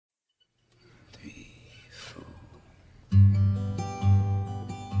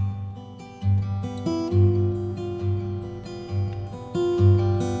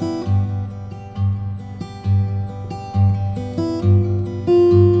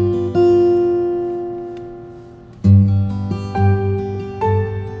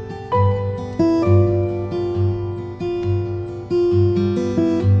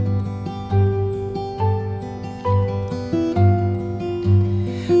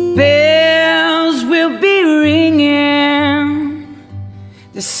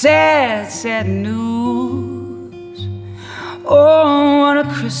the sad, sad news. Oh, what a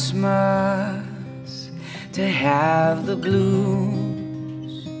Christmas to have the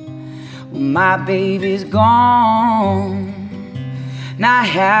blues. Well, my baby's gone, and I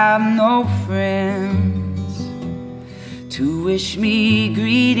have no friends to wish me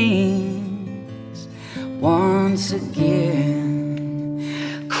greetings once again.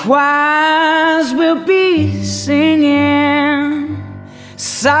 Choirs will be singing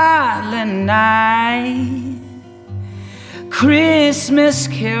Silent Night, Christmas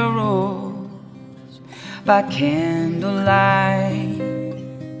carols by candlelight.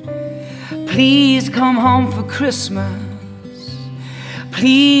 Please come home for Christmas,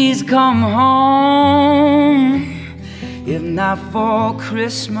 please come home. If not for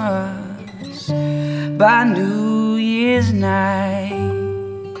Christmas, by New Year's night.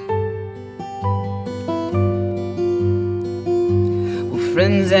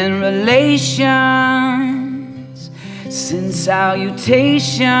 Friends and relations send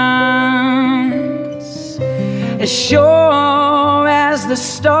salutations, as sure as the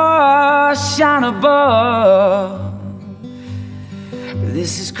stars shine above.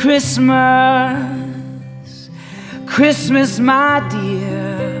 This is Christmas, Christmas, my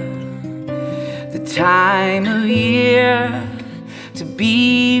dear, the time of year to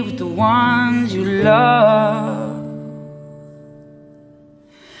be with the ones you love.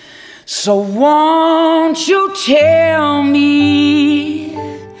 So won't you tell me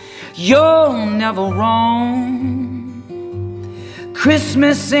you'll never roam?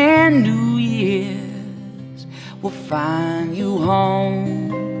 Christmas and New Year's will find you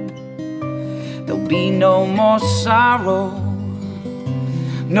home. There'll be no more sorrow,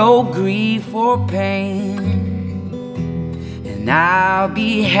 no grief or pain, and I'll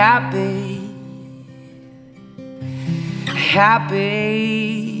be happy,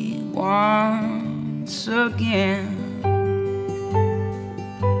 happy once again.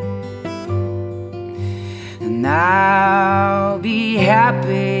 And I'll be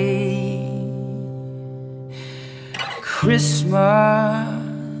happy Christmas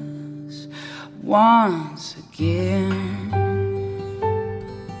once again.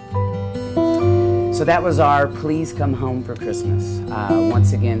 So that was our Please Come Home for Christmas.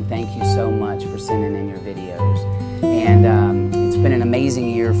 Once again, thank you so much for sending in your videos. And it's been an amazing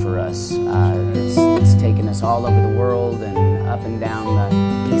year for us. It's taken us all over the world and up and down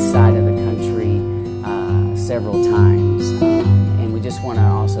the east side of the country several times. And we just want to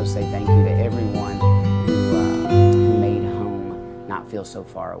also say thank you to everyone who made home not feel so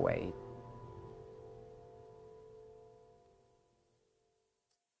far away.